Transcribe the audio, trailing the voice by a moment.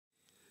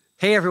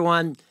Hey,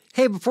 everyone.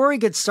 Hey, before we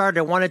get started,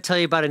 I want to tell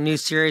you about a new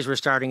series we're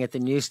starting at the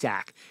New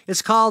Stack.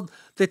 It's called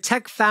the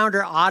Tech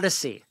Founder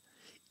Odyssey,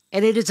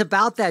 and it is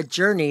about that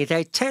journey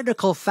that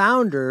technical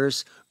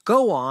founders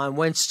go on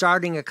when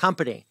starting a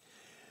company.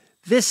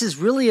 This is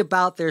really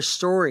about their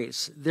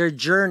stories, their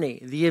journey,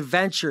 the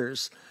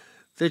adventures,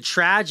 the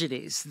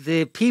tragedies,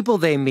 the people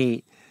they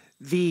meet,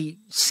 the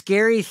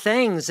scary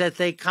things that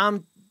they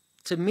come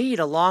to meet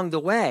along the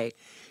way.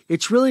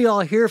 It's really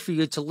all here for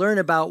you to learn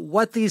about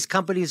what these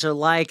companies are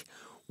like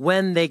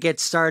when they get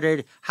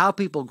started, how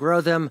people grow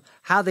them,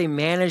 how they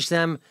manage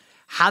them,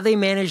 how they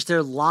manage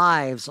their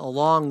lives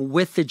along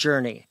with the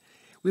journey.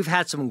 We've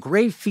had some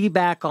great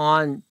feedback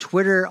on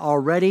Twitter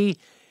already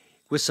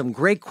with some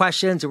great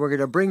questions, and we're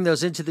going to bring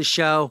those into the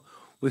show.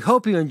 We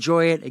hope you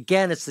enjoy it.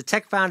 Again, it's the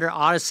Tech Founder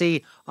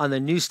Odyssey on the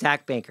New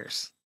Stack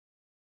Makers.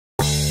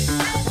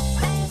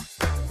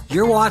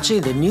 You're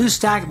watching the New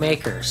Stack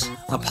Makers,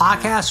 a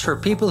podcast for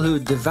people who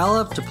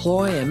develop,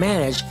 deploy, and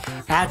manage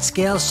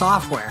at-scale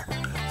software.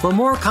 For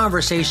more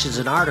conversations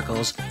and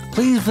articles,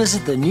 please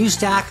visit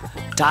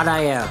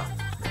thenewstack.io.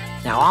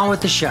 Now on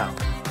with the show.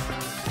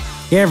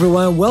 Hey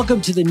everyone,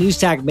 welcome to the New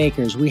Stack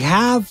Makers. We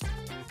have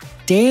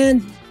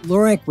Dan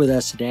Lorenc with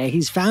us today.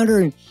 He's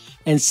founder and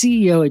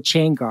CEO at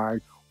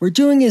Chainguard. We're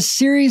doing a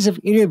series of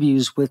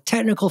interviews with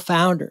technical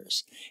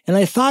founders. And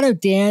I thought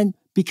of Dan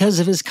because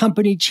of his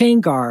company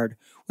Chainguard,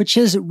 which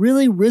has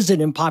really risen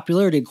in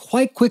popularity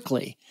quite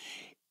quickly.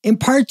 In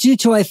part due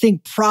to, I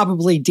think,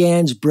 probably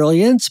Dan's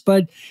brilliance,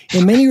 but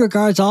in many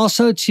regards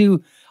also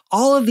to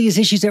all of these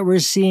issues that we're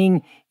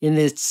seeing in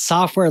the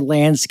software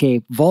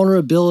landscape,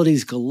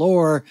 vulnerabilities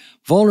galore,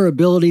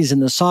 vulnerabilities in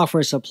the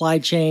software supply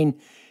chain.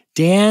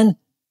 Dan,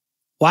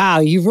 wow,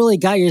 you've really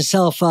got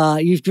yourself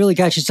a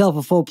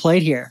full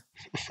plate here.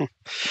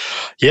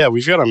 Yeah,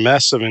 we've got a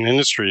mess of an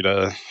industry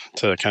to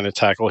kind of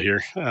tackle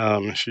here.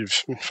 If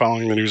you've been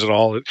following the news at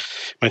all, it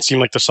might seem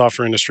like the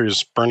software industry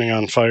is burning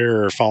on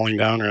fire or falling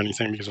down or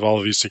anything because of all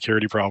of these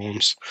security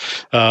problems.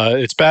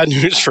 It's bad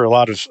news for a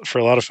lot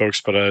of folks,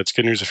 but it's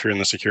good news if you're in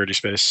the security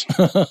space.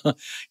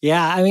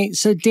 Yeah, I mean,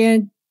 so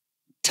Dan,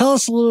 tell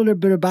us a little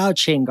bit about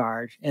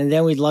Chainguard, and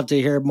then we'd love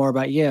to hear more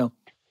about you.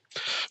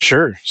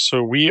 Sure.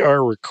 So we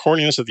are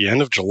recording this at the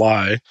end of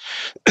July.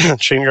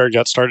 Chainguard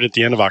got started at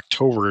the end of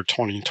October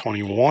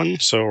 2021.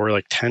 So we're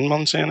like 10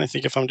 months in, I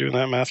think, if I'm doing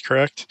that math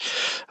correct.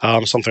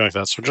 Something like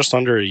that. So just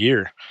under a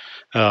year.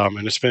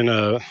 And it's been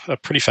a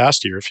pretty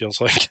fast year, it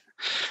feels like.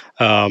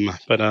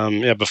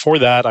 But before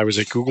that, I was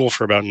at Google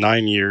for about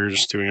 9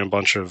 years doing a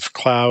bunch of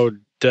cloud,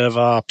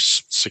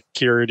 DevOps,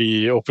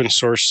 security, open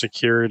source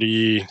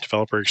security,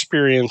 developer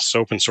experience,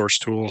 open source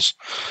tools,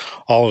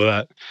 all of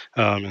that.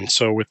 And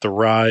so with the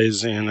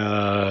rise in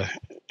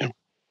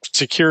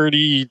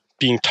security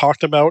being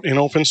talked about in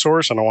open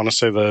source, and I want to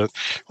say the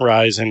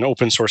rise in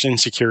open source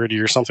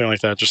insecurity or something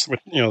like that, just with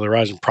the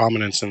rise in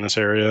prominence in this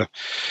area,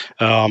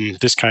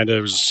 this kind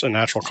of was a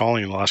natural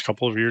calling in the last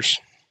couple of years.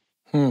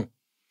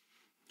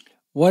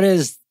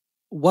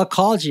 What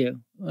called you?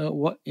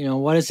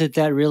 What is it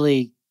that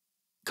really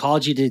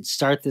called you to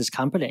start this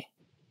company?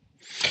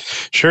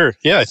 Sure.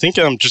 Yeah, I think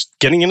just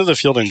getting into the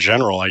field in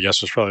general, I guess,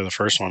 was probably the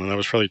first one. And that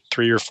was probably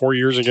 3 or 4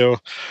 years ago.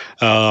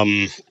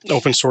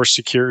 Open source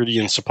security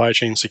and supply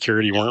chain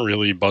security weren't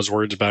really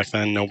buzzwords back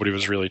then. Nobody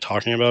was really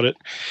talking about it.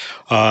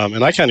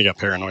 And I kind of got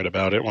paranoid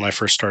about it when I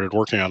first started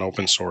working on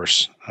open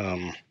source.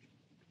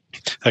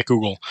 At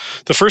Google.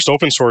 The first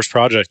open source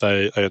project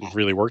I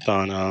really worked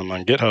on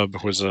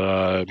GitHub was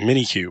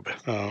Minikube.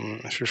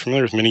 If you're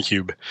familiar with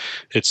Minikube,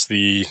 it's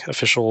the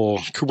official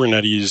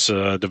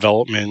Kubernetes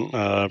development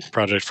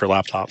project for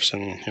laptops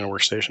and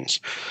workstations.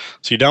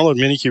 So you download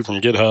Minikube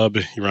from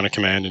GitHub, you run a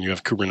command, and you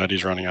have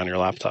Kubernetes running on your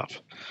laptop.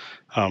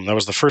 That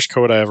was the first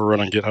code I ever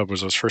wrote on GitHub,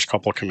 was those first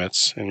couple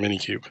commits in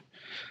Minikube.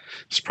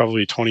 It's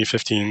probably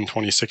 2015,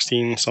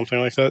 2016, something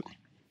like that.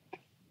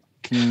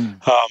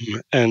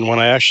 And when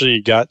I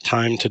actually got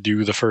time to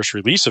do the first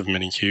release of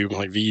Minikube,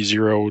 like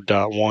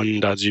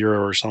v0.1.0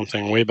 or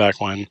something way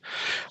back when,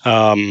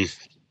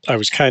 I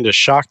was kind of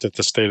shocked at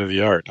the state of the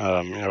art.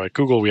 At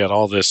Google, we had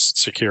all this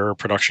secure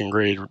production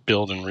grade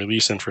build and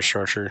release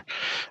infrastructure.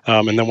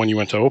 And then when you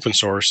went to open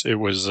source, it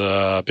was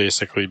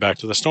basically back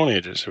to the Stone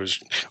Ages. It was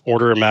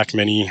order a Mac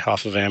Mini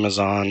off of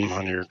Amazon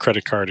on your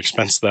credit card,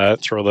 expense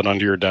that, throw that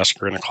under your desk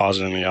or in a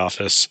closet in the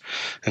office,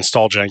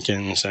 install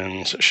Jenkins,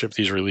 and ship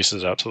these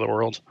releases out to the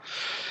world.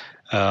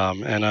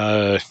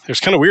 It was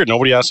kind of weird.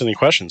 Nobody asked any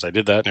questions. I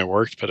did that and it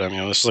worked. But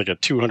this is like a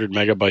 200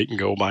 megabyte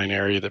Go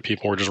binary that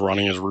people were just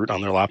running as root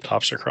on their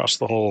laptops across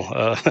the whole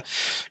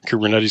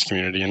Kubernetes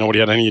community. And nobody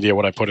had any idea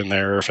what I put in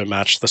there or if it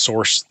matched the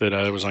source that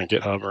was on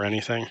GitHub or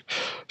anything.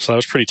 So that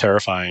was pretty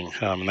terrifying.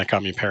 And that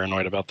got me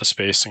paranoid about the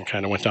space and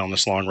kind of went down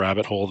this long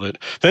rabbit hole that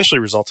eventually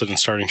resulted in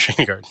starting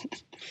Chainguard.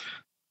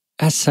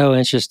 That's so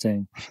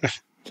interesting.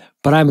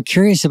 But I'm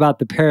curious about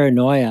the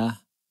paranoia.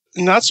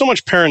 Not so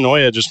much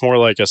paranoia, just more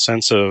like a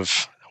sense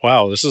of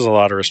wow, this is a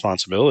lot of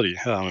responsibility.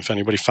 If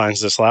anybody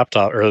finds this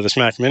laptop or this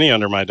Mac Mini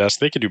under my desk,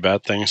 they could do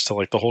bad things to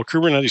like the whole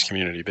Kubernetes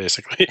community,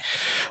 basically.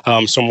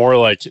 So more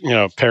like,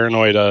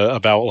 paranoid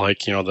about like,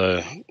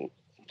 the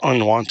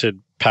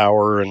unwanted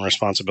power and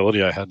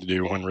responsibility I had to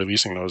do when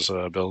releasing those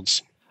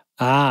builds.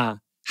 How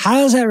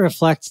does that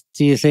reflect,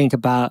 do you think,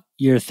 about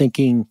your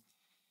thinking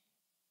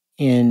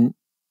in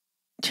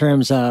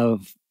terms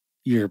of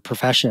your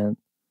profession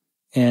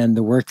and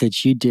the work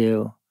that you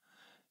do?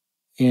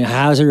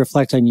 How does it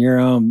reflect on your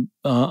own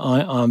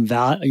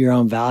your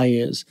own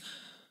values?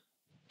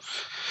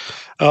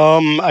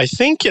 I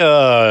think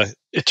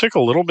it took a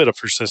little bit of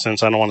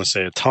persistence. I don't want to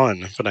say a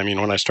ton, but I mean,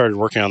 when I started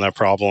working on that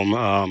problem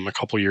a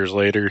couple years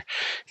later,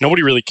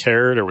 nobody really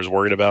cared or was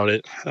worried about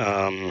it.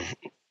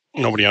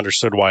 Nobody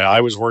understood why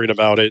I was worried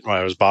about it, why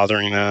I was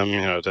bothering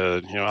them,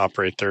 to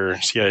operate their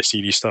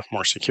CI/CD stuff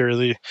more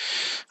securely,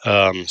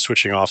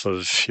 switching off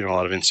of a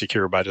lot of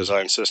insecure by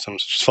design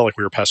systems. It just felt like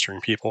we were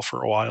pestering people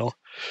for a while,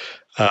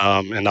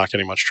 and not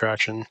getting much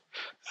traction.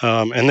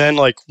 And then,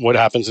 like, what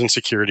happens in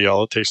security,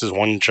 all it takes is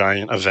one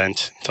giant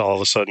event to all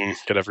of a sudden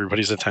get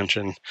everybody's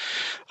attention.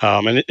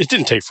 And it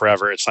didn't take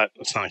forever. It's not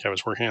like I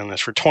was working on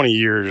this for 20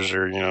 years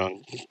or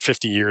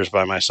 50 years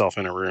by myself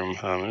in a room.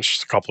 It's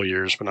just a couple of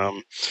years. But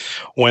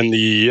when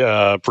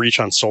the breach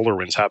on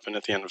SolarWinds happened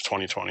at the end of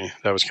 2020,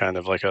 that was kind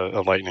of like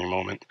a lightning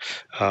moment.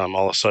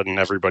 All of a sudden,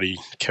 everybody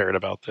cared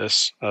about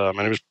this, and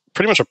it was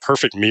pretty much a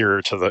perfect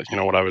mirror to the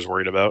what I was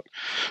worried about.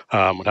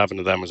 What happened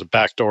to them was a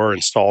backdoor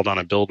installed on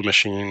a build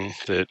machine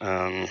that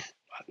I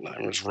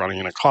was running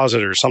in a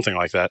closet or something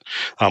like that,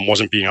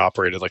 wasn't being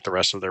operated like the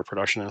rest of their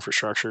production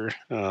infrastructure,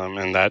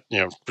 and that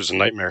was a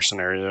nightmare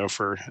scenario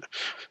for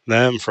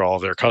them, for all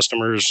of their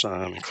customers,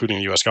 including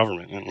the U.S.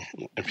 government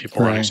and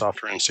people running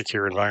software in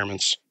secure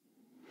environments.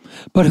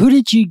 But who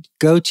did you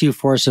go to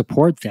for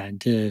support then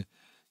to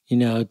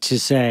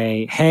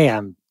say,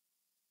 hey,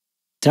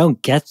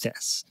 don't get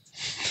this?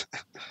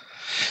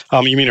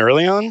 You mean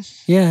early on?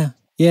 Yeah.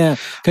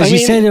 Because you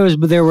said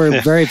there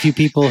were very few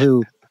people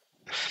who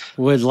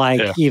would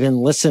even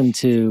listen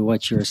to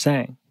what you were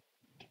saying.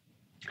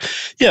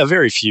 Yeah,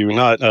 very few.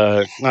 Not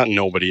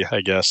nobody,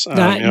 I guess.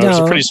 It was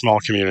a pretty small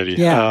community.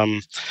 Yeah.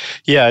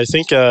 I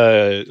think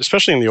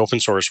especially in the open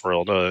source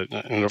world, I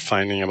ended up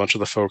finding a bunch of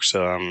the folks,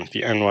 the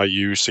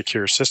NYU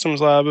Secure Systems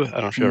Lab. I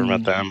don't know if you ever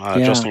met them.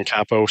 Justin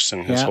Kapos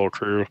and his whole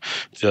crew.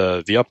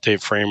 The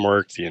Update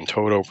Framework, the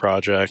Intoto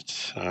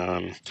project.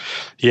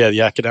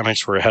 The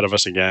academics were ahead of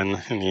us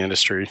again in the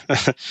industry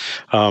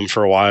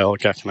for a while.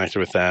 Got connected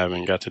with them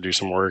and got to do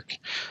some work.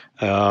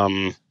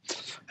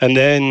 And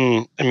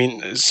then,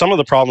 some of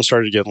the problems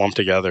started to get lumped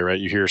together, right?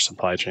 You hear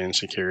supply chain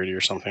security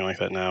or something like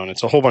that now, and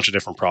it's a whole bunch of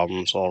different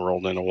problems all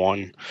rolled into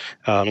one.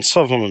 And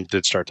some of them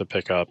did start to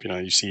pick up.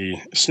 You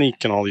see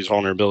Sneak and all these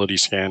vulnerability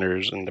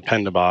scanners and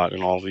Dependabot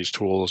and all of these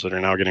tools that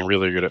are now getting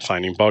really good at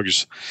finding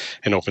bugs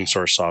in open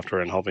source software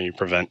and helping you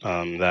prevent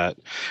that,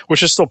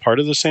 which is still part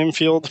of the same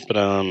field, but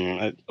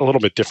a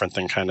little bit different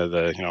than kind of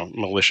the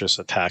malicious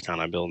attack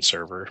on a build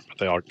server. But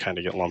they all kind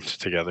of get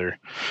lumped together.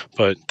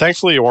 But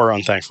thankfully or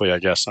unthankfully, I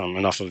guess,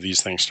 enough of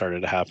these things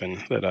started to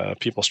happen that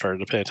people started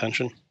to pay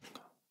attention.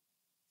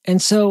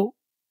 And so,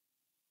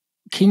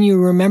 can you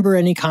remember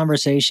any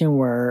conversation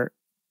where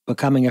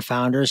becoming a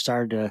founder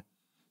started to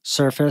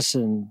surface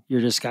in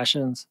your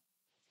discussions?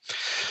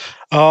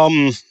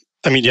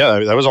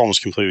 That was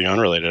almost completely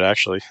unrelated,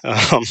 actually.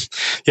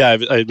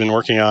 I'd been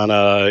working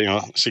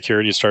on,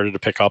 security started to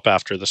pick up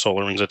after the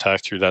SolarWinds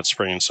attack through that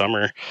spring and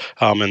summer.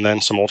 And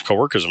then some old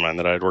coworkers of mine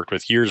that I'd worked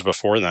with years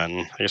before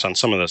then, I guess on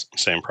some of the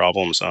same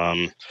problems,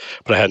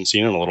 but I hadn't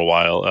seen in a little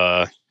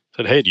while,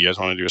 said, hey, do you guys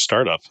want to do a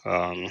startup?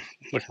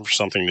 Looking for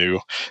something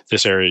new.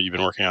 This area you've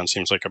been working on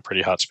seems like a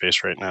pretty hot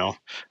space right now.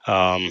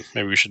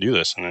 Maybe we should do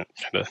this. And it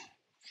kind of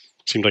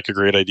seemed like a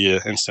great idea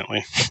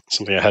instantly,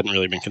 something I hadn't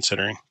really been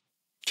considering.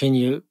 Can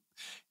you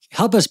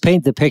help us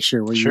paint the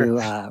picture? Were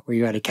Sure. Were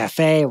you at a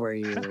cafe? Where were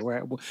you?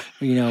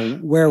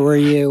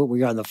 Were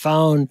you on the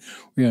phone?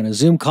 Were you on a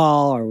Zoom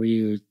call? Or were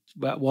you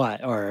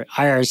what? Or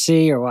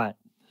IRC or what?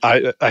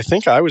 I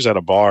think I was at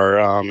a bar,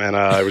 and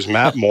it was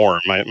Matt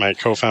Moore, my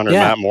co-founder.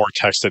 Matt Moore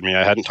texted me.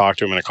 I hadn't talked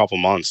to him in a couple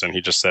months, and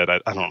he just said, I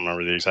don't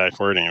remember the exact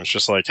wording. It was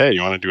just like, hey,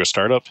 you want to do a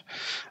startup?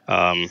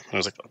 I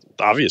was like,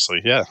 obviously,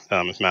 yeah.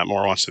 If Matt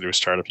Moore wants to do a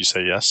startup, you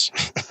say yes.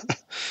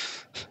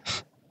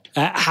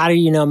 How do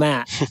you know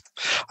Matt?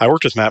 I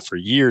worked with Matt for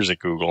years at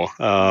Google.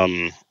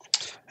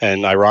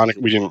 And ironic,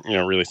 we didn't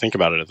really think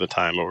about it at the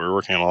time, but we were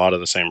working on a lot of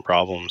the same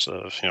problems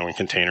of when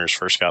containers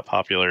first got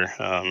popular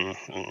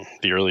in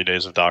the early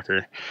days of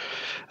Docker.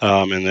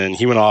 And then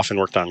he went off and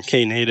worked on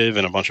Knative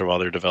and a bunch of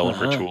other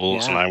developer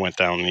tools, and I went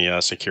down the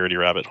security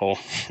rabbit hole.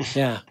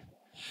 Yeah.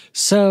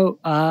 So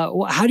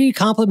how do you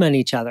complement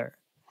each other?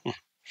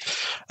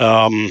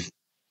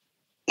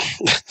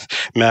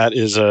 Matt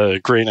is a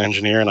great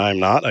engineer, and I'm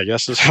not, I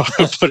guess is how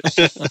I put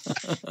it.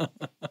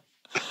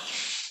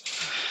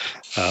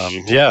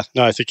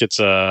 I think it's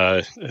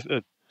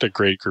a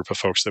great group of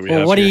folks that we well,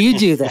 have what here. do you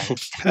do then?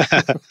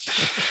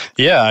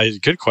 Yeah,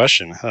 good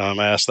question. I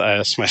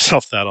ask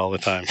myself that all the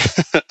time.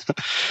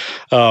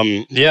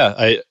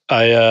 Yeah,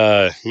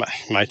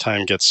 my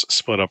time gets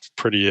split up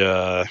pretty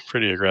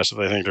aggressive.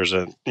 I think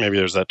maybe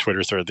there's that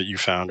Twitter thread that you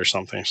found or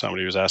something.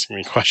 Somebody was asking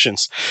me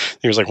questions.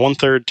 It was like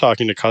 1/3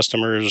 talking to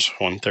customers,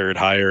 1/3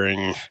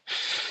 hiring,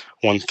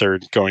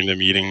 1/3 going to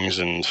meetings,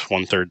 and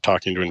 1/3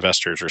 talking to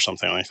investors or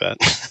something like that.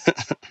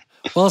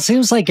 Well, it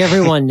seems like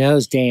everyone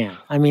knows Dan.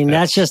 I mean, Yeah.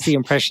 that's just the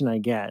impression I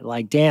get.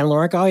 Like Dan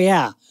Lorenc. Oh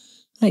yeah,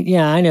 like,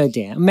 yeah, I know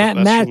Dan. Matt,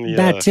 That's Matt, from the,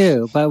 Matt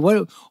too. But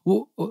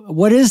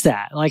what is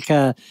that? Like,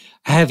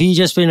 have you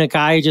just been a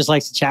guy who just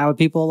likes to chat with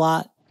people a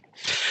lot?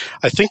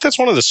 I think that's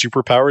one of the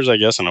superpowers, I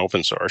guess, in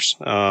open source.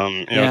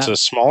 It's a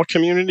small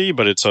community,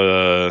 but it's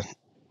a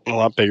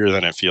lot bigger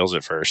than it feels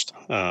at first.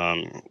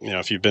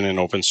 If you've been in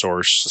open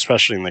source,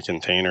 especially in the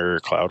container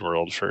cloud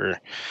world for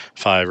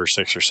 5 or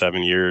 6 or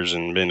 7 years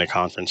and been to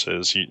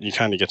conferences, you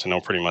kind of get to know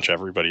pretty much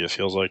everybody, it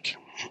feels like.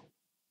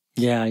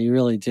 Yeah, you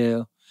really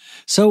do.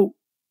 So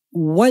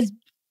what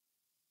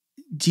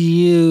do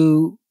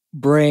you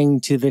bring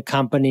to the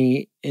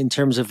company in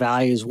terms of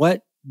values?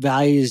 What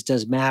values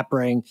does Matt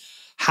bring?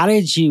 How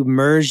did you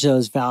merge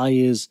those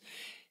values?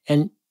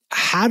 And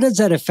how does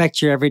that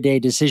affect your everyday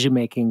decision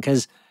making?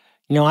 Because,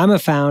 I'm a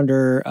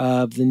founder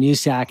of the New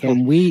Stack,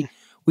 and we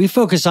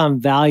focus on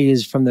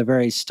values from the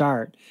very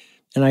start.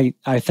 And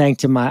I thank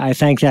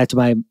that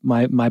to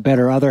my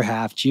better other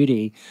half,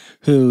 Judy,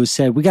 who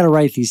said, we got to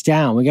write these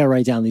down. We got to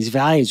write down these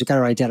values. We got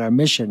to write down our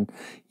mission,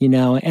 and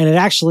it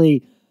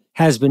actually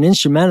has been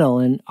instrumental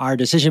in our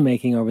decision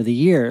making over the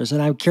years. And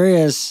I'm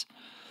curious,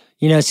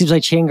 it seems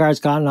like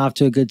Chainguard's gotten off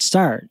to a good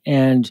start.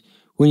 And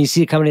when you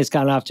see a company that's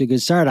gotten off to a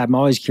good start, I'm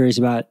always curious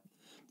about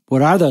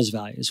what are those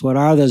values? What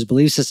are those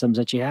belief systems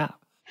that you have?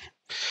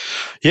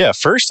 Yeah,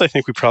 first, I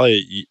think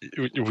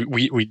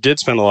we did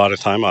spend a lot of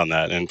time on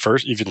that. And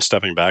first, even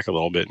stepping back a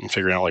little bit and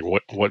figuring out like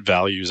what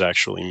values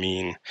actually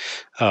mean.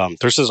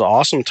 There's this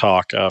awesome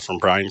talk from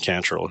Brian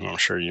Cantrell, who I'm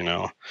sure you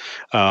know,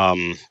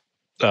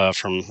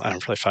 from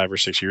probably 5 or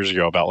 6 years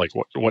ago about like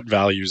what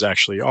values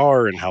actually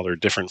are and how they're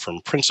different from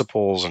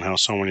principles and how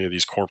so many of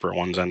these corporate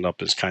ones end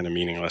up as kind of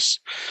meaningless.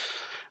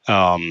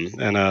 And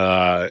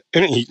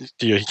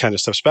he kind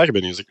of steps back a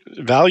bit. And he's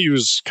like,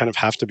 values kind of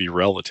have to be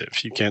relative.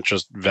 You can't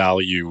just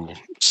value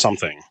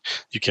something.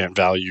 You can't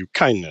value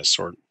kindness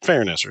or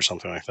fairness or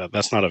something like that.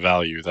 That's not a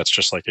value. That's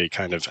just like a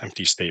kind of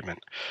empty statement.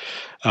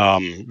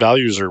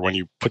 Values are when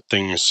you put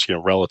things,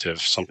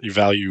 relative. You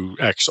value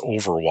X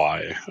over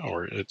Y,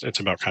 or it's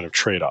about kind of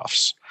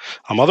trade-offs.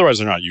 Otherwise,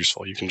 they're not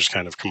useful. You can just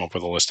kind of come up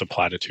with a list of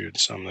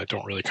platitudes that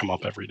don't really come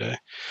up every day.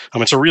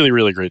 It's a really,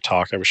 really great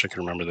talk. I wish I could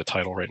remember the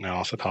title right now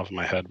off the top of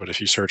my head, but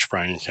if you search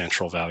Brian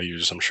Cantrell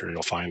values, I'm sure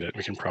you'll find it.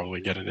 We can probably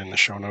get it in the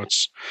show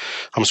notes.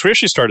 So we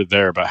actually started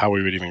there about how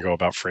we would even go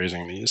about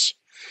phrasing these.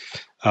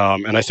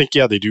 And I think,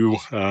 they do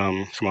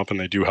come up and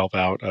they do help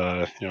out,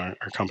 our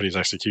company's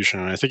execution.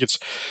 And I think it's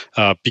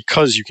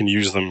because you can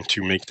use them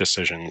to make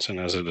decisions and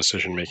as a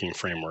decision-making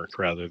framework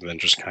rather than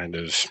just kind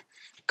of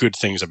good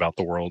things about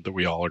the world that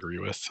we all agree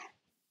with.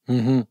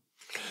 Mm-hmm.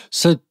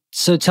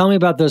 So tell me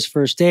about those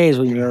first days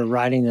when you were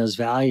writing those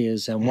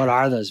values, and what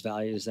are those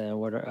values then?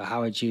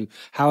 How would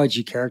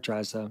you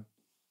characterize them?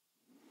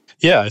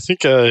 Yeah, I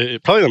think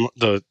probably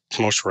the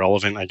most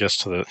relevant, I guess,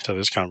 to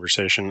this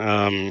conversation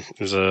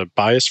is a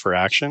bias for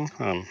action.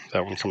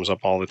 That one comes up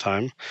all the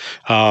time,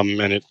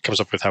 and it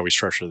comes up with how we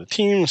structure the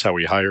teams, how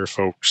we hire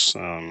folks,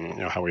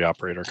 how we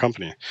operate our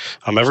company.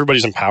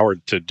 Everybody's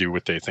empowered to do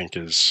what they think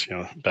is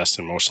best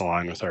and most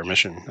aligned with our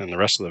mission and the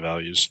rest of the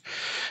values.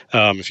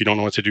 If you don't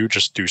know what to do,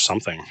 just do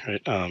something.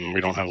 Right? We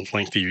don't have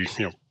lengthy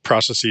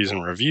processes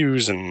and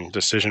reviews and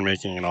decision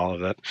making and all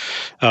of that.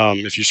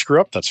 If you screw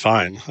up, that's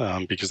fine,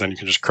 because then you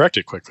can just correct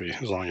it quickly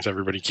as long as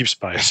everybody keeps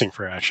biasing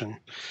for action.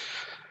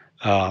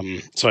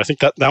 So I think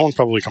that one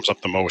probably comes up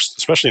the most,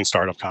 especially in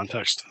startup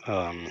context.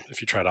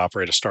 If you try to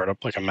operate a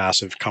startup like a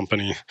massive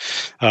company,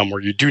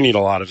 where you do need a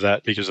lot of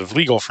that because of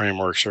legal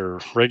frameworks or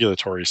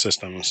regulatory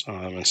systems,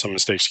 and some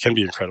mistakes can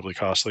be incredibly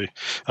costly,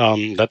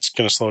 that's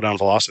going to slow down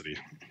velocity.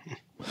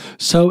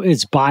 So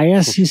it's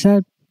bias, you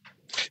said?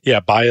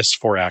 Yeah, bias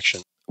for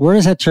action. Where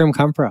does that term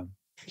come from?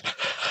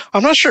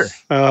 I'm not sure.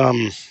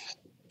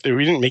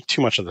 We didn't make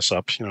too much of this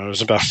up. It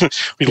was about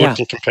we looked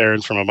and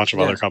compared from a bunch of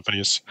other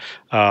companies.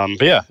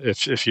 But yeah,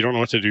 if you don't know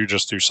what to do,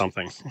 just do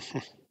something.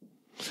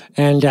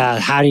 And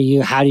how do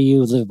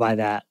you live by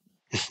that?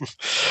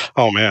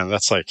 Oh man,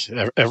 that's like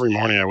every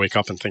morning I wake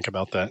up and think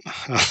about that.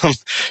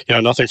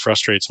 Nothing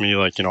frustrates me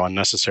like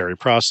unnecessary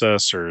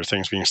process or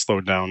things being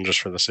slowed down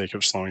just for the sake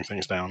of slowing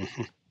things down.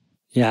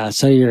 Yeah,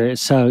 so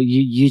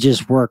you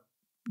just work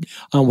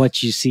on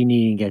what you see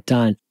needing to get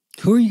done.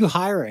 Who are you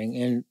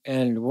hiring,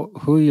 and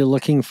who are you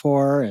looking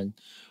for, and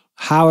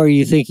how are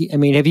you thinking? I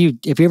mean, have you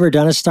ever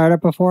done a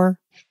startup before?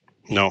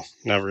 No,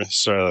 never.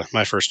 It's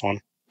my first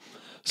one.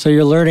 So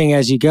you're learning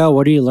as you go.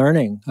 What are you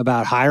learning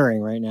about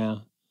hiring right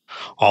now?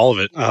 All of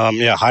it.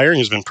 Yeah, hiring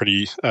has been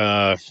pretty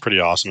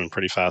awesome and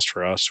pretty fast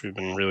for us. We've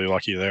been really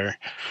lucky there.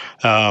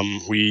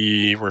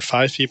 We were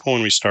 5 people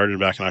when we started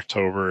back in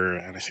October,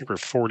 and I think we're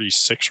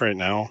 46 right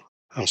now.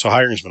 So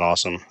hiring has been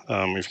awesome.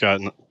 We've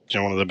got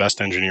one of the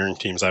best engineering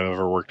teams I've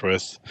ever worked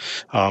with,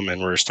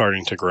 and we're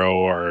starting to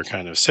grow our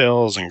kind of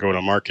sales and go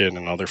to market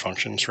and other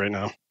functions right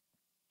now.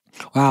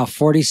 Wow,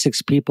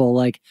 46 people.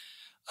 Like,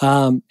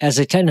 as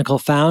a technical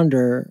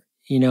founder,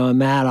 and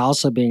Matt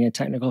also being a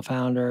technical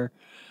founder,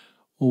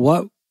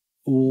 what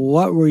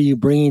were you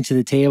bringing to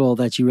the table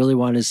that you really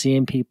wanted to see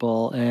in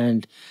people,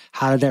 and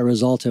how did that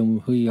result in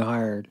who you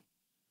hired?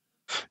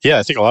 Yeah,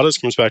 I think a lot of this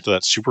comes back to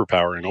that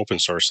superpower in open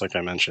source, like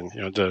I mentioned.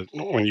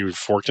 When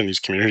you've worked in these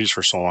communities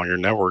for so long, your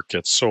network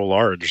gets so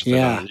large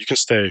that you can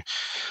stay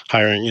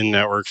hiring in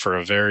network for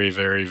a very,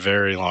 very,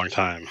 very long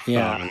time.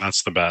 And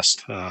that's the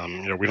best.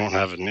 We don't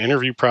have an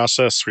interview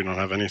process. We don't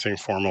have anything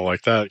formal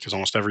like that, because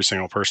almost every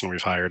single person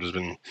we've hired has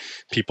been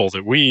people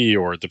that we,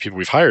 or the people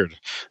we've hired,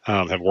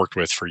 have worked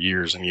with for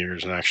years and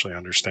years, and actually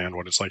understand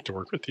what it's like to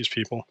work with these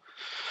people.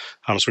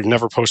 So we've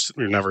never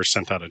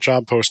sent out a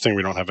job posting.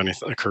 We don't have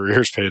a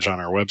careers page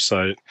on our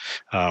website.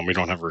 We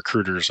don't have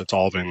recruiters. It's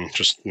all been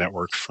just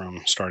networked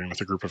from starting with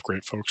a group of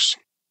great folks.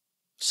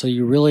 So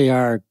you really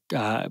are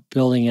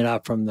building it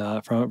up from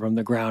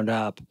the ground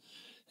up,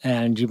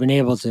 and you've been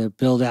able to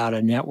build out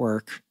a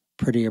network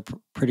pretty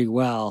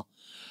well.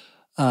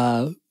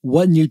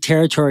 What new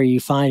territory are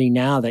you finding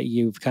now that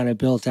you've kind of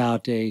built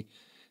out a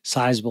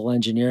sizable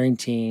engineering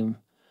team,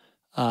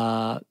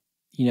 for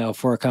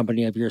a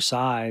company of your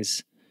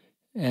size?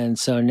 And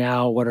so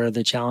now, what are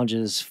the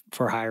challenges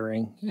for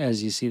hiring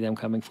as you see them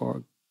coming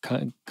forward?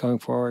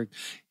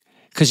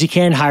 Because you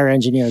can't hire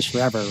engineers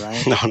forever,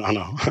 right?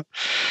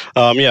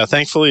 No. Yeah,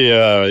 thankfully,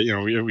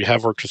 we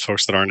have worked with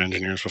folks that aren't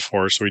engineers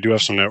before, so we do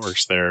have some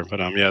networks there. But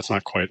yeah, it's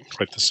not quite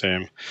the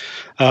same.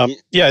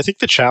 Yeah, I think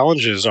the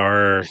challenges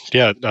are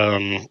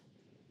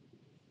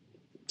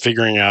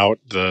figuring out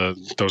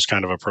those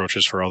kind of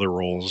approaches for other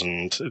roles.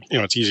 And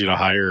it's easy to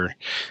hire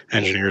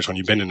engineers when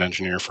you've been an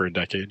engineer for a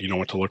decade. You know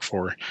what to look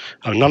for.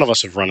 None of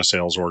us have run a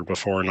sales org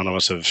before. None of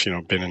us have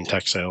been in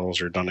tech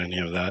sales or done any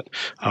of that.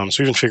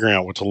 So even figuring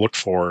out what to look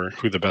for,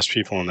 who the best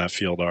people in that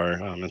field are,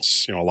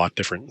 it's a lot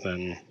different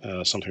than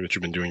something that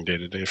you've been doing day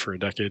to day for a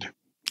decade.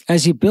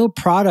 As you build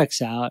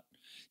products out,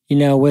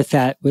 with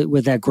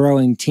that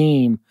growing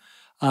team,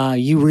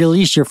 you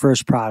released your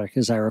first product,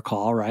 as I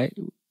recall, right?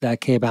 That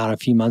came out a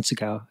few months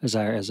ago, as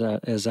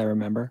I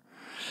remember.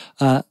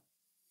 How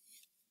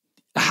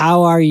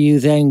are you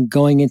then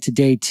going into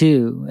day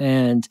two,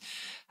 and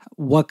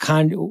what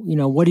have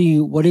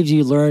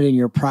you learned in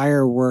your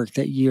prior work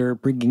that you're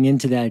bringing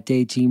into that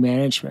day two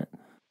management?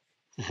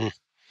 Mm-hmm.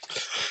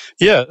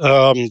 Yeah,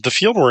 the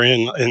field we're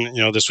in,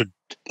 and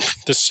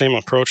this same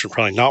approach would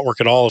probably not work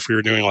at all if we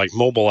were doing like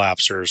mobile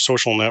apps or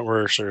social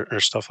networks or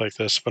stuff like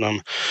this. But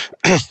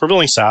we're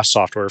building SaaS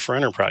software for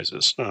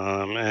enterprises,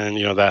 and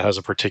that has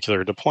a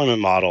particular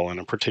deployment model and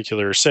a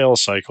particular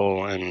sales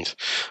cycle and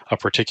a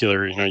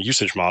particular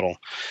usage model.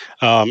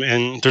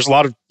 And there's a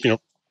lot of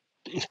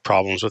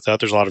problems with that.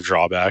 There's a lot of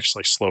drawbacks,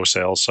 like slow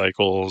sales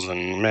cycles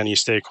and many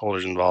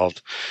stakeholders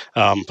involved.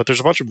 But there's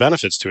a bunch of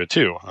benefits to it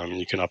too.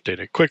 You can update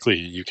it quickly.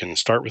 You can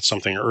start with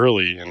something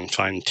early and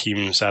find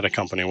teams at a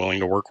company willing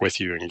to work with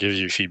you and give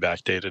you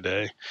feedback day to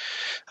day.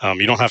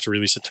 You don't have to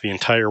release it to the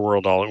entire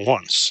world all at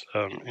once.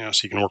 So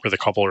you can work with a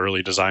couple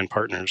early design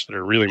partners that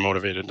are really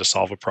motivated to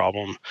solve a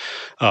problem,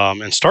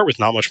 and start with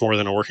not much more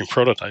than a working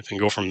prototype and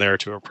go from there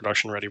to a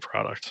production ready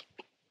product.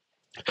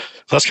 So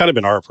that's kind of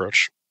been our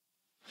approach.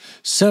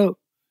 So,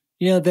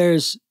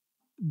 there's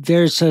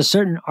a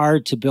certain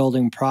art to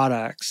building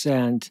products,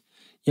 and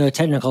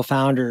technical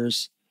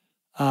founders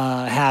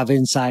have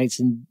insights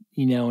and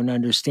an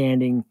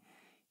understanding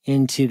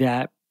into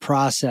that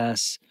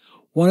process.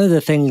 One of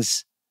the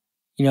things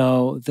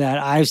that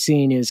I've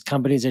seen is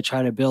companies that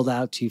try to build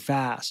out too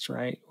fast,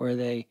 right? Where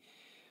they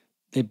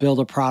build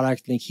a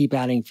product and they keep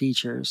adding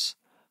features,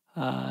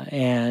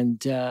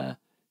 and at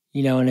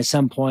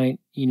some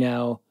point,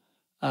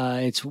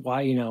 it's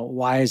why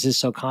is this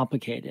so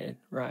complicated,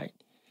 right?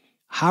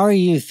 How are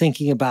you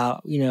thinking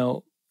about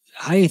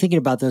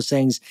those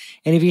things?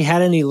 And if you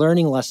had any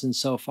learning lessons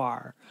so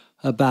far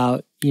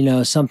about,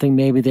 something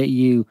maybe that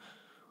you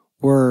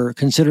were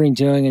considering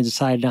doing and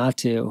decide not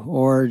to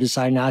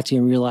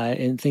and realize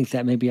and think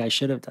that maybe I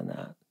should have done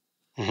that.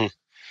 Mm-hmm.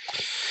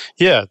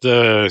 Yeah,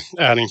 the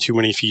adding too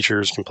many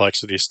features,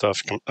 complexity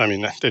stuff. I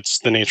mean, it's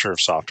the nature of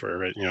software,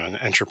 right? And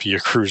entropy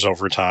accrues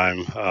over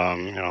time,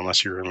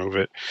 unless you remove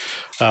it.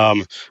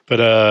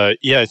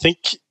 Yeah, I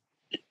think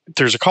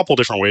there's a couple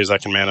different ways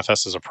that can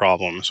manifest as a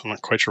problem. So I'm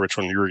not quite sure which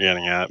one you were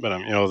getting at, but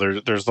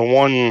there's the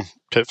one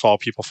pitfall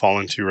people fall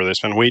into where they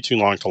spend way too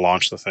long to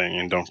launch the thing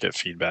and don't get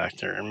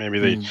feedback, or maybe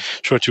they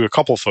show it to a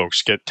couple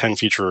folks, get 10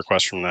 feature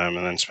requests from them,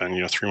 and then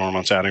spend 3 more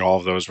months adding all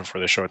of those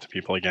before they show it to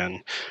people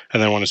again.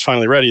 And then when it's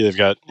finally ready, they've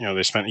got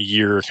they spent a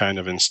year kind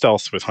of in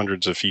stealth with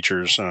hundreds of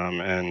features,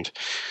 and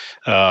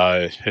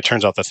it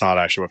turns out that's not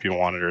actually what people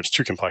wanted, or it's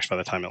too complex by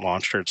the time it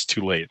launched, or it's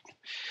too late.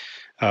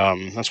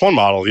 That's one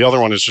model. The other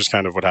one is just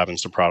kind of what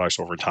happens to products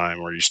over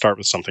time, where you start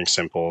with something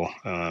simple,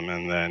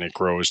 and then it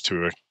grows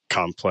to a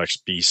complex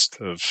beast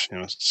of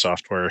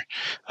software,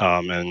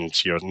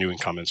 and new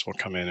incumbents will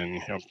come in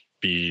and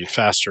be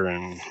faster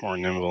and more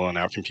nimble and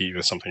outcompete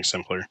with something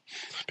simpler.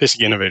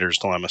 Basic innovator's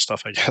dilemma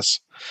stuff, I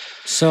guess.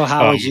 So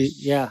how would you?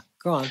 Yeah,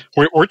 go on.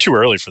 We're too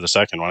early for the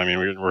second one. I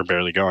mean, we're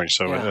barely going,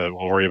 so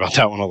we'll worry about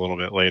that one a little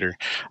bit later.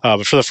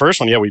 But for the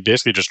first one, we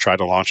basically just tried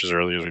to launch as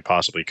early as we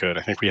possibly could.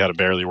 I think we had a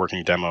barely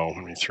working demo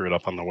when we threw it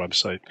up on the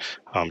website,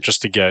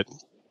 just to get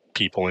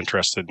people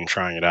interested in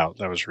trying it out.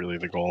 That was really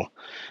the goal.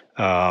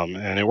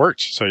 And it worked.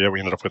 So we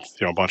ended up with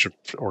a bunch of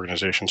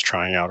organizations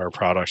trying out our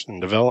product in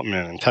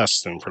development and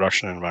tests and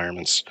production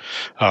environments,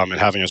 and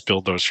having us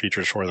build those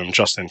features for them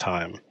just in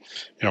time.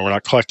 We're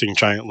not collecting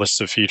giant lists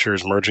of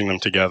features, merging them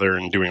together,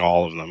 and doing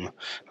all of them.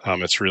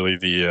 It's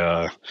really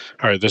all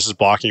right, this is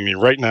blocking me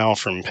right now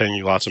from paying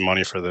you lots of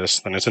money for this.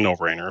 Then it's a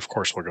no-brainer. Of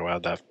course, we'll go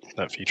add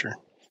that feature.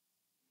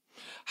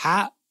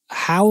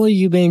 How will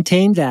you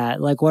maintain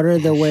that? Like, what are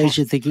the ways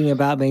you're thinking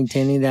about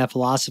maintaining that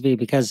philosophy?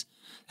 Because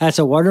that's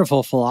a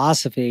wonderful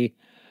philosophy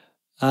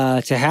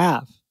to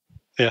have.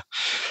 Yeah.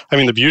 I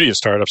mean, the beauty of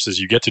startups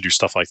is you get to do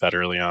stuff like that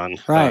early on.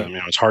 Right.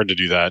 It's hard to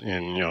do that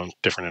in,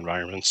 different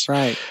environments.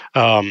 Right.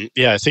 I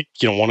think,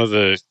 one of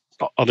the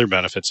other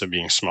benefits of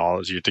being small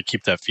is you have to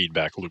keep that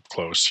feedback loop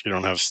close. You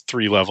don't have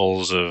 3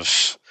 levels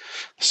of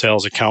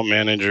sales account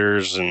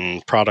managers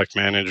and product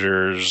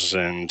managers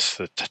and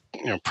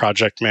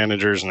project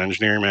managers and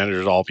engineering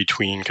managers all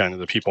between kind of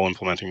the people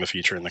implementing the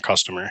feature and the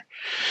customer.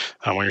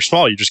 When you're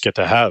small, you just get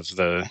to have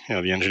the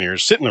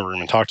engineers sit in the room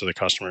and talk to the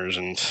customers,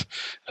 and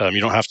you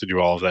don't have to do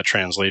all of that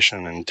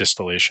translation and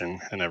distillation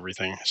and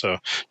everything. So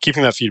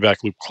keeping that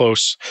feedback loop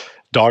close,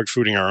 dog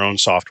fooding our own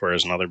software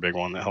is another big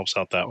one that helps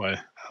out that way.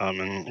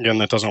 And again,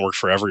 that doesn't work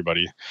for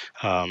everybody.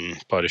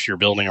 But if you're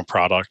building a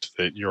product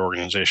that your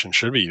organization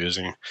should be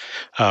using,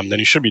 then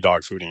you should be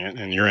dog fooding it.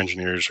 And your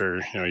engineers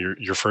are,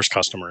 your first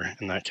customer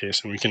in that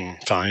case. And we can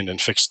find and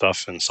fix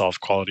stuff and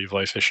solve quality of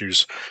life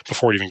issues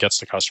before it even gets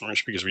to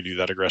customers, because we do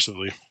that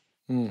aggressively.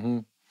 Mm-hmm.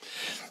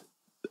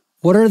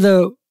 What are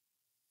the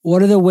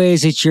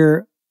ways that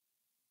you're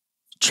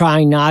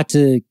trying not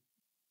to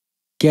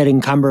get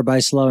encumbered by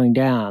slowing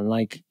down?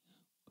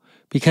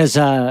 Because,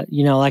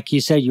 like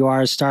you said, you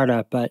are a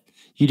startup, but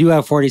you do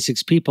have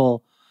 46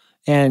 people.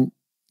 And,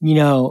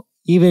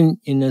 even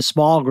in a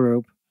small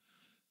group,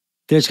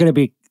 there's going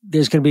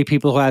to be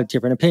people who have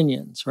different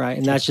opinions, right?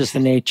 And that's just the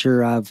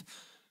nature of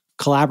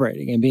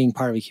collaborating and being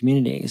part of a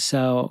community.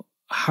 So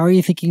how are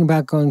you thinking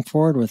about going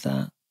forward with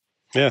that?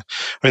 Yeah.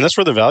 I mean, that's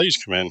where the values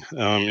come in.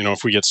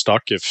 If we get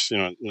stuck,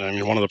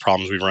 one of the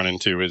problems we've run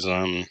into is,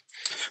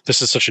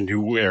 this is such a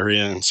new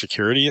area in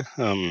security.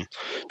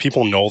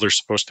 People know they're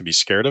supposed to be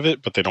scared of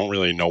it, but they don't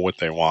really know what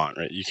they want,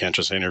 right? You can't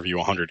just interview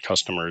 100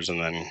 customers and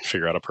then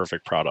figure out a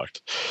perfect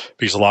product,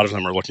 because a lot of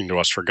them are looking to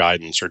us for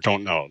guidance or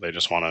don't know. They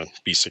just want to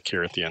be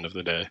secure at the end of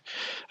the day.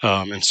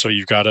 And so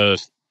you've got to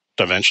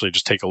eventually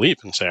just take a leap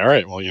and say, all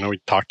right, well,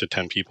 we talked to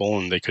 10 people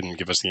and they couldn't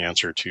give us the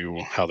answer to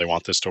how they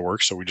want this to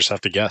work. So we just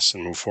have to guess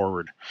and move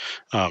forward,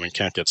 and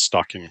can't get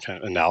stuck in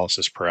kind of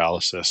analysis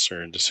paralysis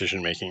or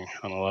decision making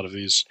on a lot of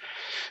these.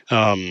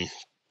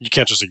 You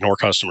can't just ignore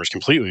customers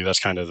completely. That's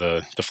kind of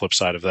the flip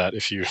side of that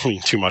if you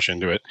lean too much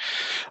into it.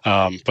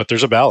 But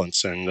there's a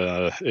balance. And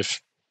if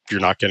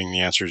you're not getting the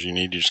answers you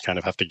need, you just kind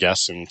of have to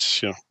guess and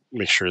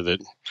make sure that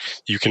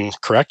you can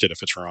correct it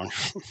if it's wrong.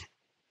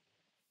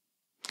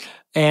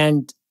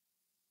 And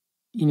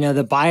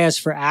the bias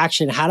for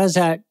action, how does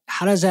that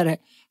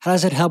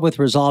help with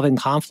resolving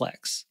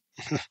conflicts?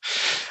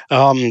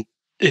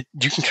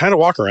 You can kind of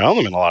walk around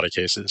them in a lot of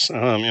cases.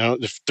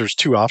 If there's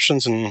 2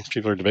 options and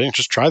people are debating,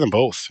 just try them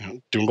both.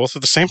 Do them both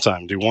at the same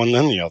time. Do one,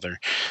 then the other.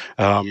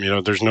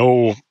 There's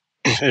no,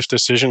 if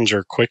decisions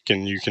are quick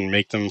and you can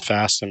make them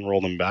fast and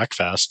roll them back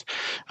fast,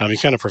 you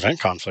kind of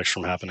prevent conflicts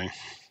from happening.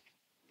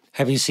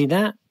 Have you seen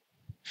that?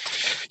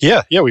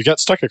 Yeah, we got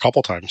stuck a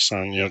couple times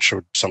on, it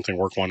showed something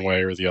work one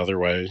way or the other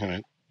way, and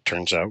it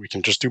turns out we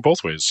can just do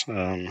both ways.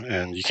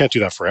 And you can't do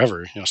that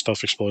forever.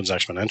 Stuff explodes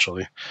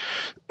exponentially.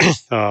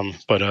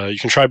 But you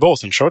can try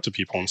both and show it to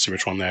people and see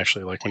which one they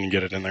actually like when you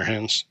get it in their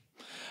hands.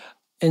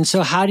 And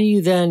so how do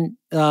you then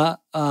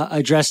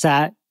address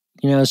that,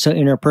 so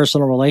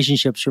interpersonal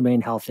relationships remain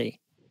healthy?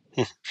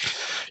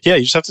 Yeah,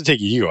 you just have to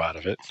take ego out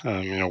of it.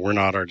 We're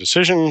not our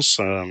decisions.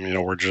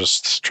 We're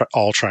just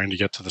all trying to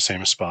get to the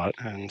same spot.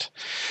 And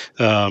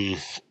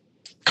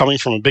coming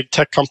from a big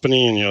tech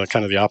company and,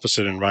 kind of the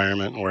opposite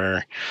environment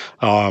where,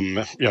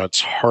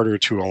 it's harder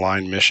to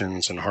align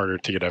missions and harder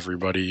to get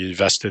everybody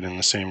vested in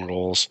the same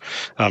roles.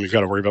 You've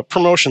got to worry about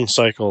promotion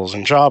cycles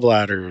and job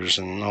ladders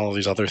and all of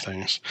these other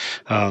things.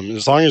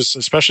 As long as,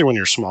 especially when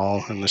you're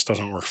small and this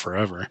doesn't work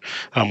forever,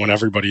 when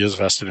everybody is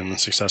vested in the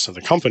success of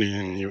the company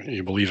and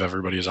you believe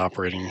everybody is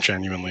operating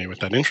genuinely with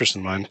that interest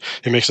in mind,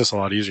 it makes this a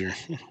lot easier.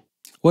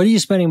 What are you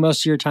spending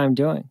most of your time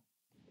doing?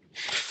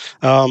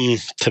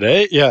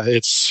 Today, yeah,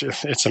 it's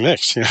a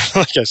mix.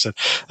 Like I said,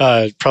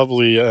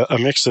 probably a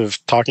mix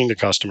of talking to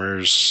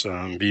customers,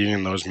 being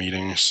in those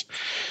meetings,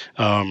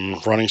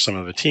 running some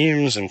of the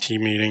teams and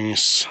team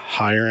meetings,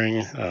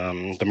 hiring.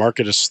 The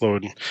market has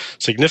slowed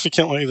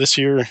significantly this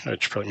year,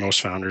 which probably most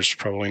founders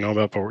probably know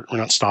about, but we're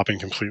not stopping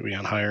completely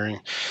on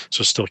hiring.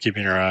 So still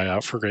keeping our eye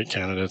out for great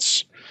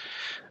candidates.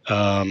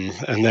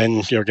 And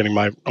then, getting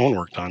my own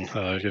work done,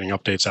 getting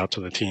updates out to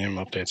the team,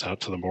 updates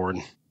out to the board.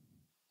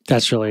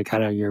 That's really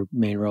kind of your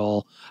main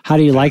role. How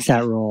do you like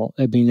that role?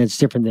 I mean, it's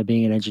different than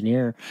being an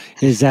engineer.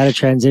 Is that a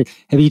transit?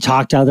 Have you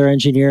talked to other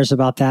engineers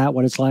about that?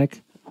 What it's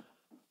like?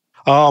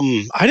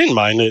 I didn't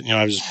mind it.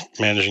 I was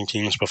managing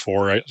teams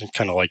before. I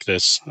kind of like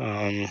this,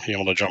 being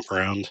able to jump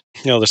around.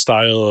 The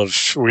style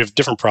of, we have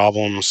different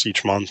problems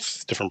each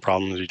month, different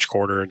problems each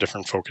quarter,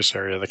 different focus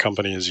area of the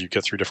company as you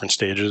get through different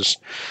stages,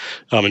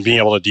 and being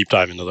able to deep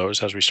dive into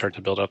those as we start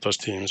to build up those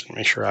teams and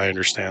make sure I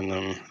understand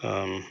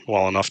them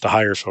well enough to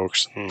hire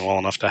folks and well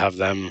enough to have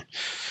them,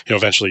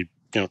 eventually,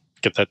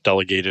 get that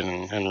delegated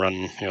and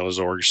run, those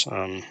orgs.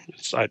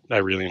 I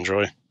really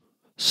enjoy.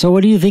 So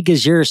what do you think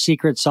is your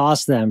secret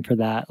sauce then for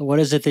that? What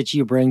is it that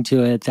you bring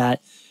to it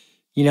that,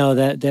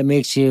 that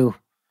makes you,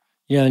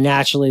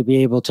 naturally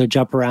be able to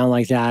jump around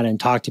like that and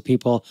talk to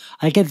people?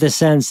 I get the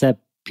sense that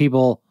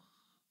people,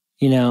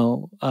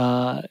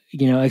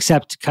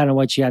 accept kind of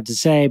what you have to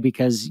say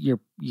because you're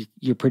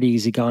pretty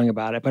easygoing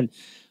about it. But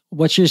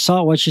what's your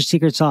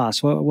secret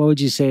sauce? What would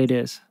you say it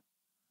is?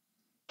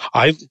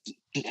 I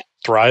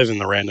thrive in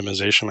the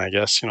randomization, I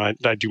guess. I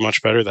do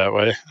much better that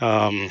way.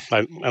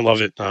 I love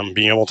it.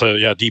 Being able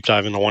to, deep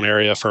dive into one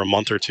area for a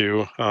month or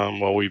two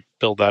while we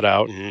build that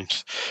out and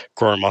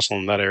grow our muscle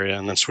in that area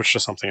and then switch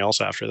to something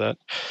else after that.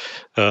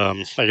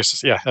 I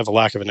guess, I have a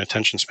lack of an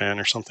attention span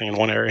or something in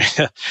one area.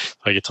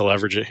 I get to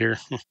leverage it here.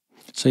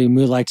 So you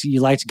like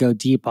to go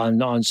deep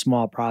on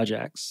small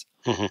projects.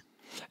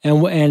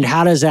 Mm-hmm. And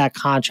how does that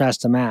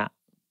contrast to Matt?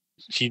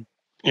 He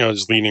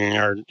is leading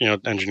our,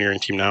 engineering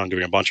team now and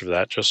doing a bunch of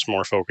that, just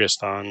more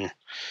focused on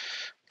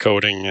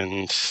coding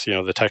and,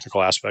 the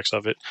technical aspects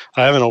of it.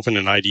 I haven't opened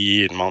an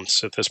IDE in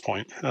months at this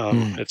point.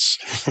 It's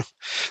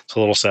it's a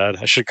little sad.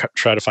 I should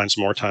try to find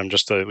some more time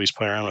just to at least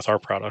play around with our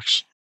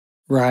products.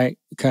 Right.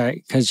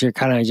 Okay. Because you're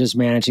kind of just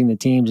managing the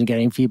teams and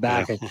getting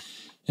feedback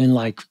and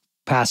like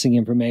passing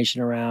information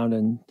around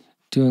and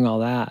doing all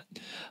that.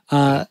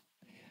 I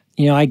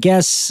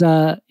guess,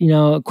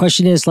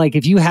 question is like,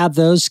 if you have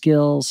those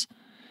skills,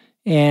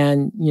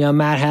 and,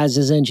 Matt has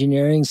his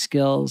engineering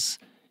skills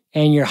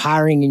and you're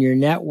hiring in your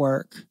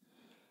network,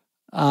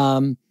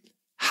 how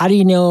do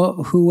you know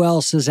who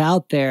else is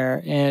out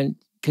there? And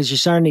because you're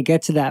starting to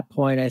get to that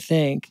point, I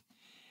think.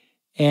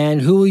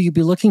 And who will you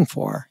be looking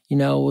for?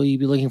 Will you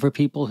be looking for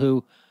people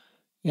who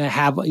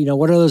have,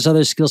 what are those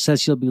other skill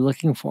sets you'll be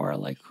looking for?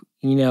 Like,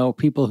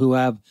 people who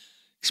have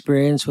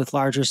experience with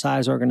larger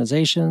size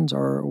organizations,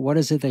 or what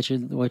is it that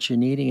what you're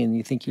needing and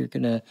you think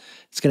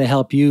it's going to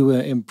help you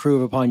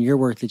improve upon your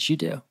work that you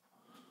do?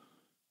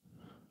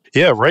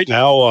 Yeah, right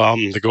now,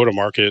 the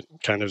go-to-market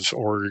kind of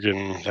org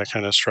and that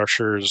kind of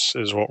structure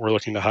is what we're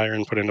looking to hire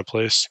and put into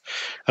place.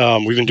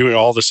 We've been doing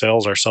all the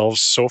sales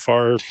ourselves so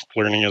far,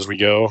 learning as we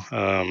go.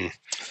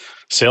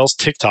 Sales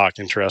TikTok,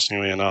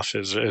 interestingly enough,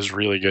 is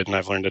really good, and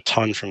I've learned a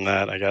ton from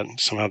that. I got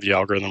somehow the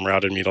algorithm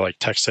routed me to like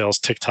tech sales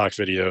TikTok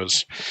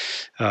videos,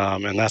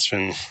 and that's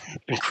been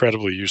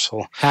incredibly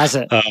useful. Has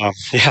it?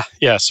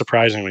 Yeah.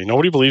 Surprisingly,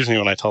 nobody believes me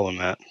when I tell them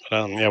that.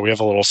 But we have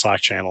a little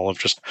Slack channel of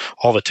just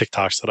all the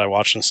TikToks that I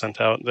watched and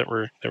sent out that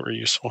were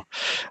useful.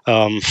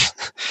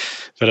 That's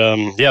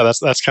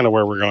kind of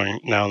where we're going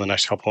now in the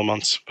next couple of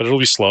months. But it'll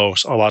be slow,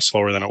 a lot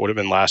slower than it would have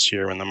been last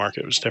year when the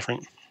market was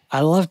different.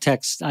 I love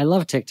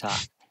TikTok.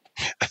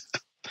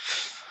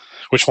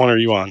 Which one are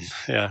you on?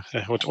 Yeah.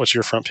 What's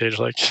your front page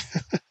like?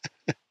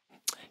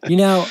 You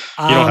don't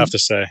have to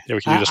say. Yeah,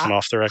 we can do this one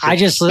off the record. I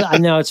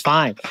know it's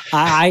fine.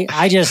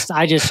 I just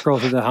scroll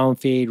through the home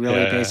feed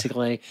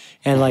basically,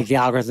 and like the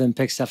algorithm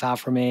picks stuff out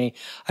for me.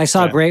 I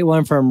saw a great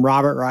one from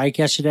Robert Reich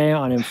yesterday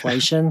on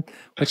inflation,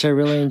 which I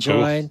really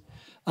enjoyed.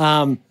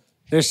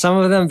 There's some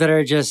of them that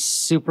are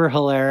just super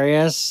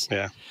hilarious.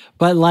 Yeah.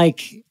 But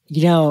like,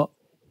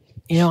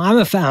 I'm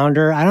a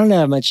founder. I don't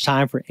have much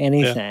time for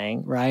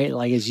anything, right?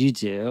 Like as you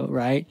do,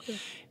 right?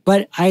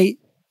 But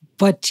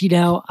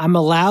I'm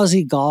a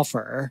lousy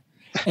golfer.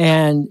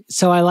 And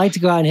so I like to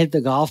go out and hit the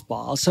golf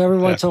ball. So every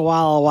once in a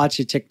while, I'll watch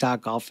a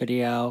TikTok golf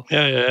video.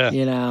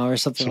 Yeah. Or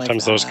something like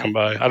that. Sometimes those come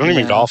by. I don't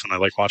even golf, and I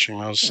like watching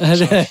those.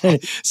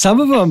 Some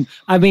of them,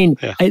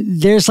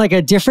 there's like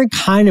a different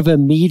kind of a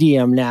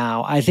medium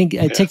now. I think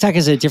TikTok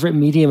is a different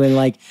medium and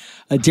like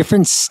a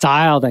different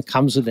style that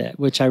comes with it,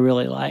 which I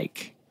really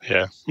like.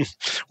 Yeah.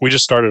 We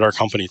just started our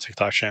company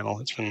TikTok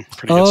channel. It's been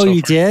pretty good. Oh,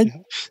 you did?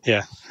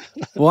 Yeah.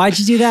 Why'd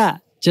you do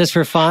that? Just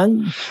for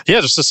fun? Yeah,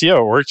 just to see how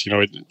it worked.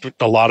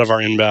 A lot of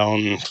our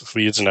inbound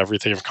leads and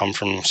everything have come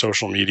from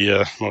social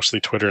media,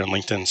 mostly Twitter and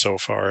LinkedIn so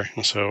far.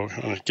 And so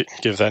I'm going to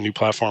give that new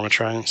platform a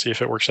try and see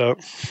if it works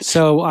out.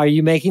 So are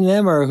you making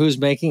them, or who's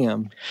making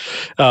them?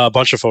 A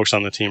bunch of folks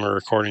on the team are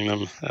recording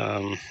them.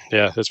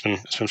 Yeah, it's been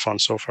fun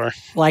so far.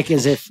 Like,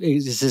 is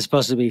this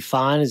supposed to be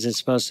fun? Is it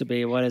supposed to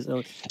be, what is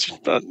it? It's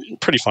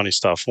pretty funny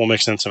stuff. We'll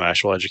mix in some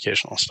actual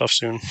educational stuff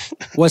soon.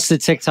 What's the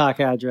TikTok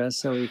address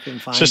so we can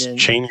find it? Just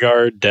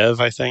Chainguard Dev,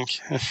 I think.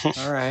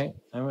 All right.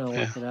 I'm going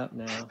to look it up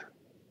now.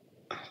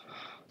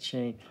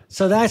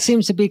 So that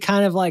seems to be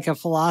kind of like a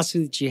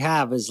philosophy that you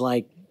have, is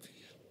like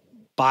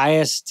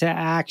bias to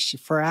action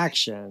for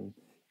action,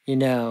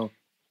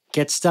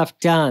 get stuff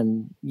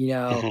done,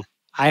 Mm-hmm.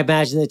 I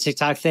imagine the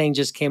TikTok thing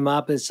just came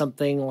up as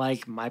something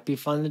like might be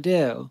fun to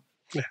do.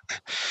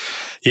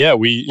 Yeah,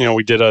 we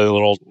did a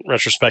little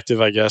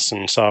retrospective, I guess,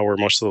 and saw where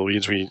most of the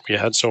leads we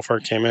had so far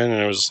came in,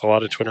 and it was a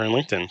lot of Twitter and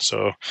LinkedIn.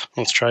 So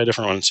let's try a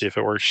different one and see if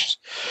it works.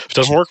 If it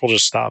doesn't work, we'll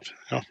just stop.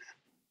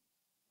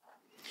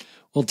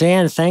 Well,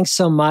 Dan, thanks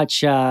so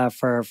much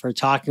for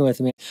talking with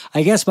me.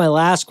 I guess my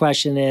last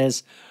question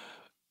is,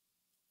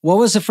 what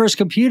was the first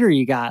computer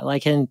you got?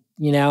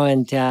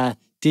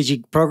 Did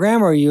you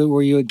program, or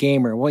were you a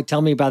gamer?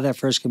 Tell me about that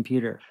first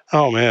computer.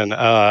 Oh man,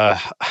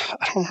 I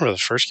don't remember the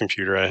first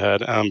computer I had,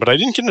 but I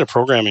didn't get into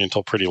programming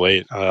until pretty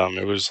late.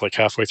 It was like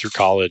halfway through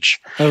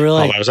college. Oh,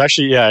 really? I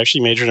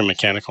actually majored in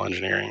mechanical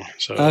engineering,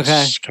 so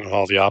it's kind of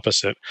all the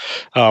opposite.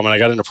 And I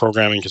got into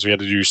programming because we had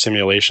to do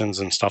simulations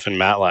and stuff in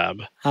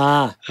MATLAB.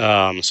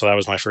 So that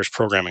was my first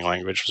programming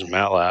language, was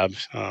MATLAB,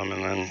 and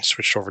then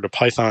switched over to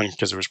Python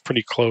because it was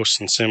pretty close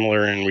and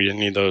similar, and we didn't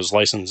need those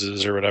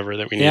licenses or whatever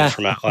that we needed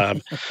for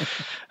MATLAB.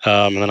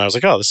 And then I was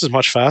like, oh, this is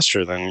much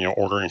faster than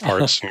ordering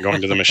parts and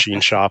going to the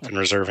machine shop and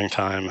reserving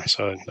time.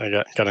 So I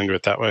got into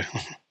it that way.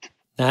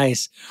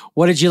 Nice.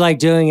 What did you like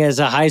doing as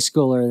a high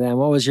schooler then?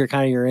 What was your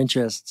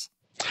interests?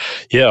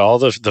 Yeah, all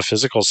the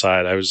physical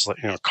side. I was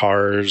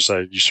cars.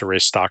 I used to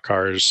race stock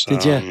cars.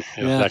 Did you?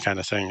 That kind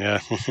of thing. Yeah.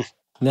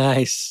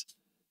 Nice.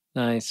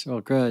 Well,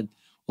 good.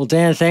 Well,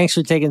 Dan, thanks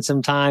for taking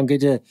some time.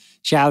 Good to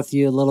chat with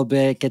you a little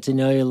bit, get to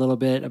know you a little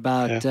bit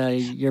about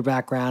your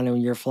background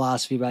and your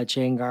philosophy about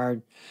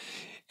Chainguard.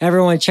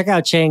 Everyone, check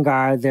out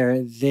Chainguard.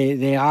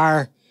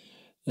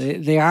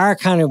 They are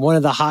kind of one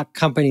of the hot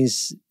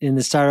companies in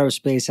the startup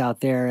space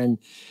out there. And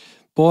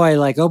boy,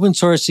 like open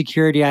source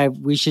security,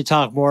 we should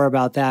talk more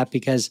about that,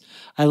 because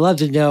I love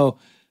to know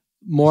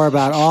more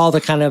about all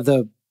the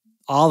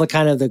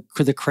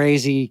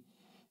crazy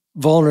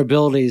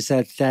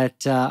vulnerabilities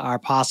that are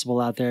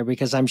possible out there,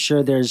 because I'm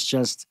sure there's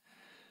just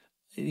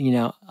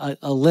a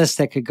list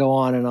that could go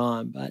on and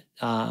on, but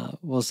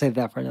we'll save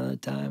that for another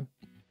time.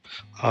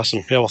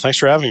 Awesome. Yeah, well, thanks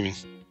for having me.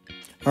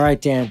 All right,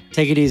 Dan,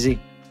 take it easy.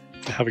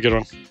 Have a good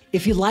one.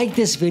 If you like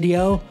this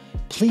video,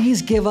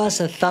 please give us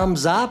a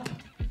thumbs up.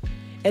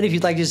 And if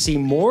you'd like to see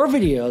more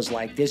videos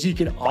like this, you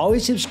can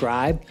always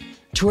subscribe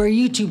to our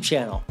YouTube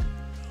channel.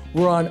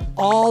 We're on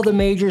all the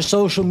major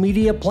social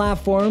media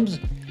platforms.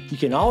 You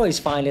can always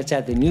find us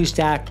at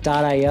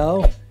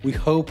thenewstack.io. We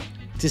hope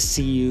to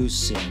see you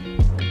soon.